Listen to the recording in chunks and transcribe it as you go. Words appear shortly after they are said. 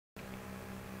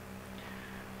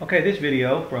Okay, this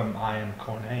video from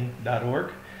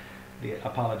IamKorne.org, the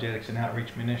Apologetics and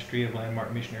Outreach Ministry of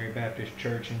Landmark Missionary Baptist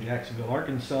Church in Jacksonville,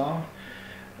 Arkansas,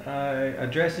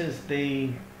 addresses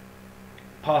the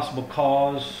possible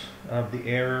cause of the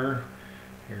error.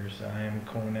 Here's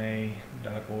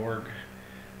IamKorne.org.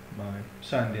 My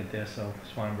son did this, so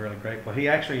that's why I'm really grateful. He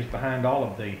actually is behind all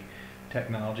of the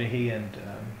technology. He and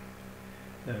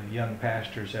the young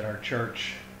pastors at our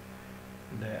church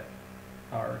that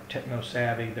are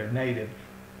techno-savvy, they're native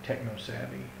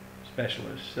techno-savvy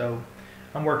specialists. So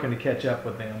I'm working to catch up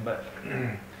with them. But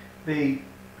the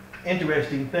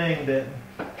interesting thing that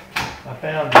I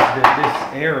found is that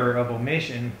this error of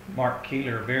omission, Mark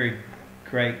Kielar, a very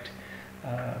great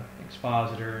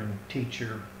expositor and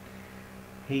teacher,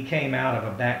 he came out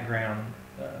of a background,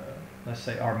 let's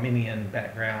say Arminian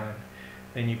background,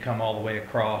 then you come all the way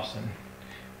across and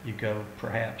you go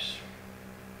perhaps,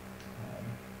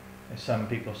 as some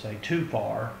people say, too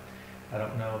far. I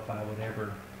don't know if I would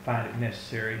ever find it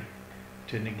necessary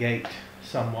to negate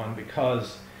someone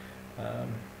because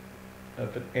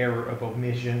of an error of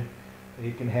omission.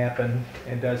 It can happen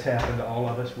and does happen to all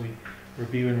of us. We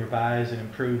review and revise and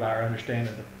improve our understanding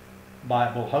of the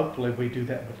Bible. Hopefully we do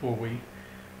that before we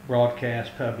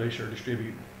broadcast, publish, or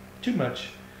distribute too much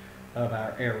of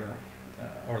our error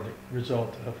or the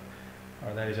result of,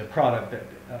 or that is a product that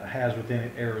has within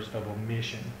it errors of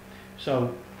omission.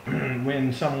 So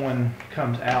when someone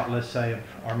comes out, let's say, of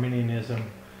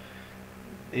Arminianism,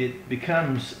 it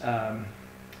becomes a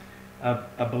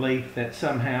belief that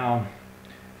somehow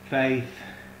faith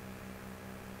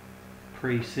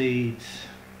precedes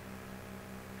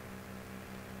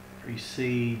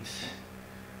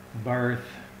birth,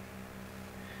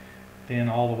 then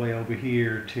all the way over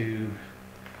here to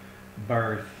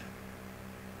birth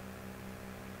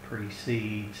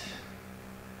precedes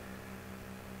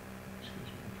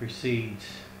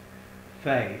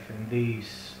faith. And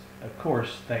these, of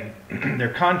course,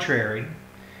 they're contrary,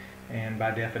 and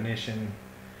by definition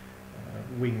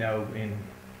we know in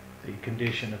the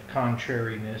condition of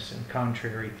contrariness and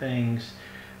contrary things,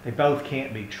 they both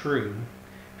can't be true.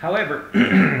 However,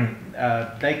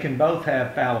 they can both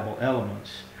have fallible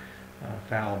elements.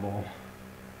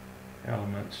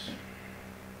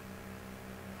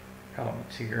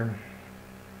 Elements here.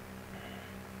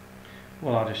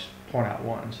 Well, I'll just point out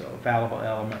one. So a fallible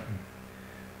element,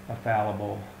 a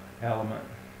fallible element.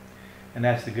 And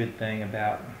that's the good thing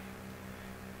about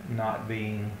not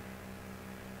being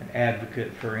an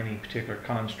advocate for any particular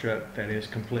construct that is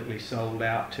completely sold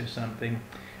out to something.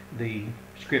 The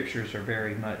scriptures are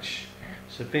very much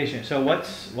sufficient. So what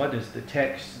does the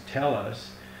text tell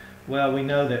us? Well, we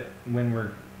know that when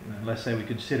we're, let's say we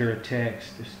consider a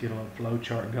text, just get a little flow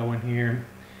chart going here,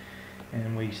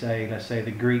 and we say, let's say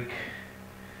the Greek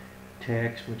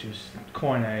text, which is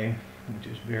koine, which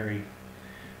is very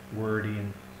wordy,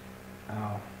 and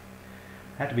I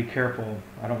have to be careful,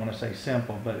 I don't want to say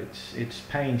simple, but it's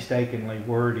painstakingly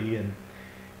wordy, and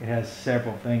it has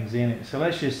several things in it. So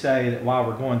let's just say that while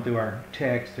we're going through our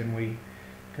text and we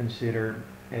consider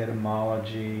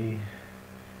etymology,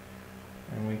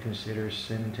 and we consider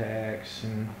syntax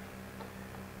and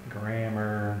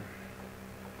grammar,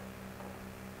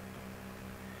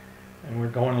 and we're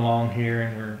going along here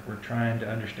and we're trying to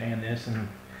understand this, and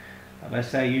let's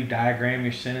say you diagram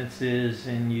your sentences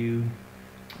and you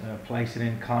place it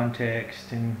in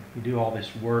context and you do all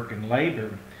this work and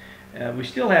labor, we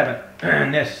still haven't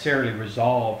necessarily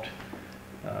resolved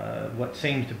what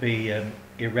seems to be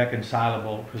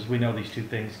irreconcilable, because we know these two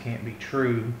things can't be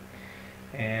true.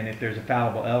 And if there's a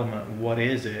fallible element, what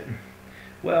is it?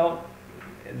 Well,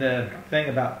 the thing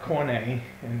about koine,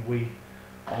 and we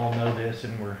all know this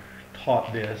and we're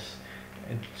taught this,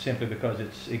 and simply because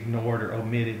it's ignored or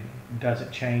omitted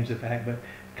doesn't change the fact, but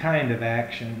kind of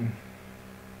action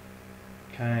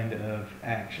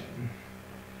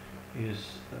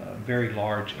is very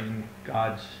large in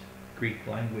God's Greek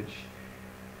language.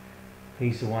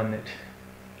 He's the one that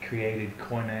created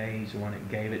koine. He's the one that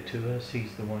gave it to us.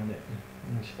 He's the one that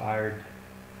inspired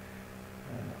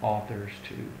authors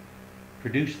to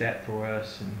produce that for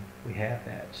us, and we have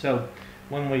that. So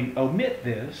when we omit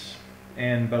this,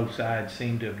 and both sides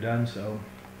seem to have done so,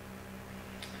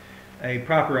 a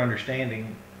proper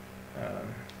understanding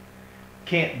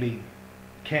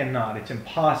cannot, it's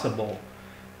impossible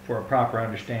for a proper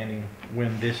understanding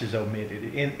when this is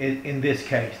omitted. In this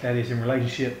case, that is in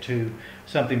relationship to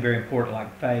something very important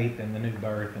like faith and the new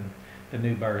birth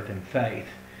and faith.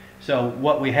 So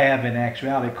what we have in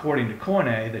actuality, according to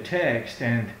koine, the text,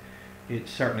 and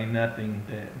it's certainly nothing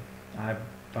that I've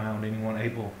found anyone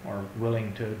able or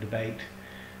willing to debate.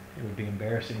 It would be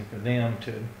embarrassing for them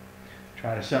to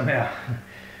try to somehow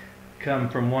come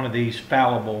from one of these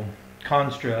fallible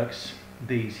constructs,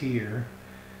 these here.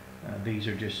 These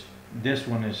are just, this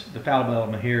one is, the fallible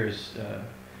element here is,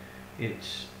 it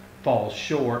falls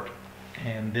short,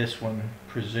 and this one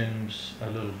presumes a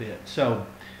little bit. So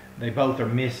they both are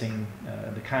missing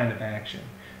the kind of action.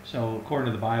 So according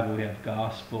to the Bible, we have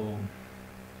gospel,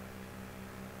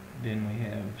 then we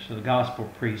have, so the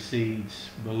gospel precedes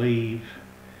believe.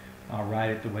 I'll write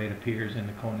it the way it appears in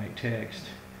the Koine text.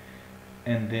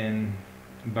 And then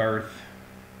birth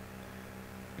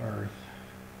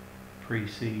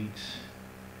precedes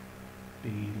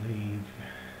believing,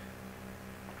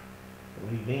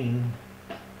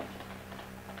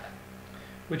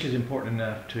 which is important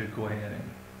enough to go ahead and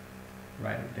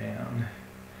write it down.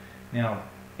 Now,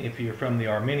 if you're from the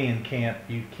Arminian camp,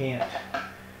 you can't,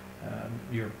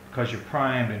 because you're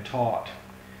primed and taught,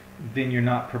 then you're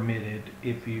not permitted,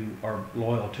 if you are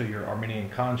loyal to your Arminian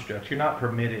constructs, you're not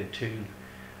permitted to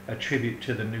attribute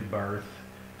to the new birth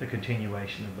the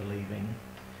continuation of believing.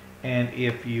 And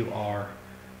if you are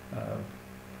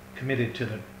committed to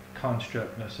the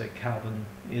construct, let's say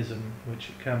Calvinism,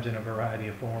 which comes in a variety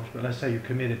of forms, but let's say you're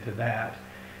committed to that,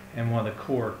 and one of the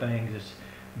core things is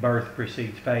birth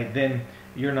precedes faith, then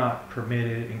you're not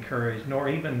permitted, encouraged, nor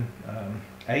even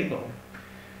able,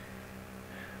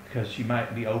 because you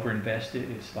might be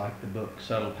overinvested. It's like the book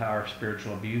Subtle Power of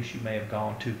Spiritual Abuse. You may have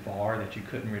gone too far that you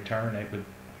couldn't return. It would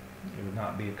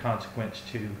not be a consequence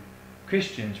to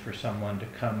Christians for someone to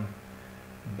come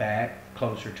back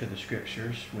closer to the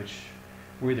Scriptures, which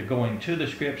we're either going to the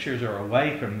Scriptures or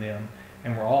away from them,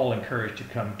 and we're all encouraged to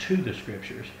come to the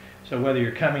Scriptures. So whether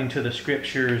you're coming to the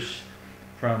Scriptures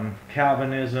from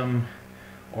Calvinism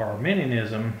or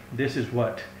Arminianism, this is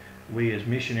what we as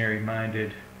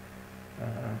missionary-minded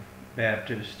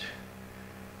Baptists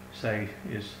say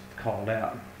is called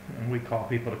out. And we call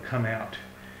people to come out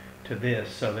to this,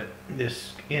 so that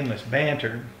this endless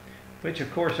banter, which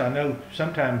of course I know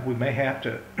sometimes we may have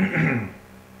to,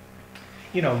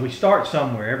 we start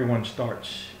somewhere. Everyone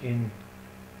starts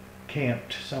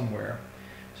camped somewhere.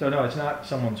 So no, it's not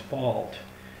someone's fault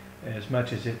as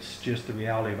much as it's just the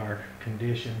reality of our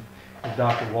condition. As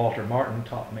Dr. Walter Martin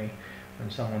taught me, when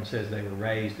someone says they were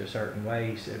raised a certain way,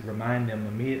 he said, remind them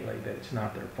immediately that it's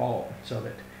not their fault, so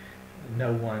that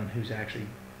no one who's actually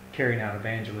carrying out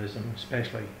evangelism,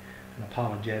 especially an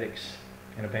apologetics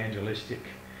and evangelistic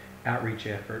outreach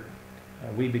effort.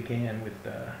 We began with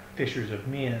the Fishers of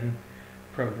Men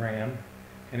program,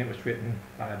 and it was written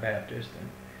by a Baptist, and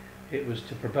it was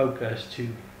to provoke us to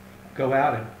go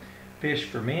out and fish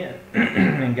for men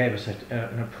and gave us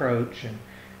an approach, and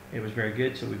it was very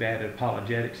good. So we've added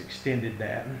apologetics, extended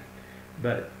that.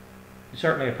 But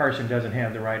certainly a person doesn't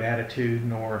have the right attitude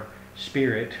nor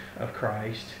spirit of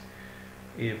Christ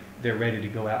if they're ready to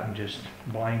go out and just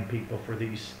blame people for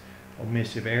these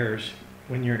omissive errors.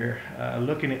 When you're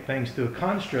looking at things through a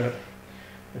construct,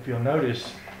 if you'll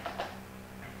notice,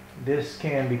 this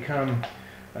can become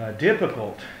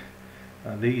difficult.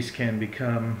 These can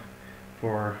become,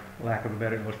 for lack of a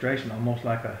better illustration, almost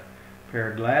like a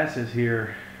pair of glasses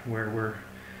here, where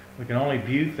we can only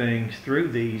view things through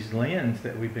these lens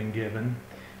that we've been given.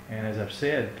 And as I've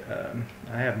said,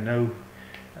 I have no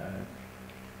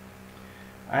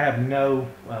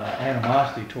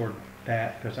animosity toward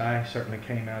that, because I certainly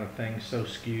came out of things so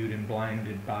skewed and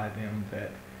blinded by them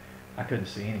that I couldn't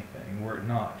see anything, were it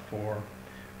not for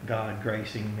God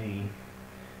gracing me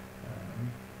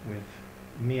with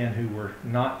men who were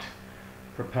not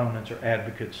proponents or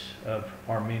advocates of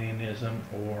Arminianism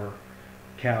or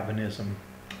Calvinism.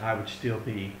 I would still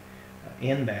be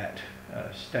in that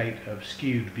state of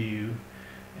skewed view,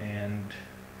 and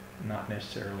not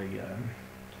necessarily,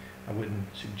 I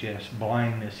wouldn't suggest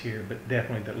blindness here, but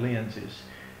definitely the lens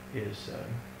is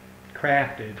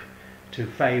crafted to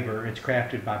favor, it's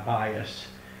crafted by bias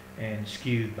and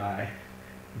skewed by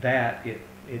that.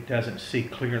 It doesn't see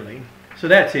clearly. So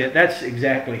that's it. That's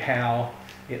exactly how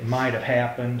it might have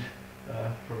happened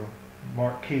for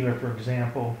Mark Kielar, for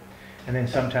example. And then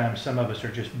sometimes some of us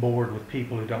are just bored with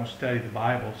people who don't study the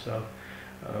Bible, so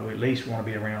we at least want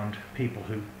to be around people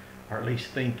who are at least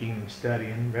thinking and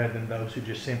studying, rather than those who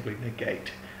just simply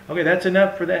negate. Okay, that's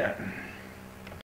enough for that.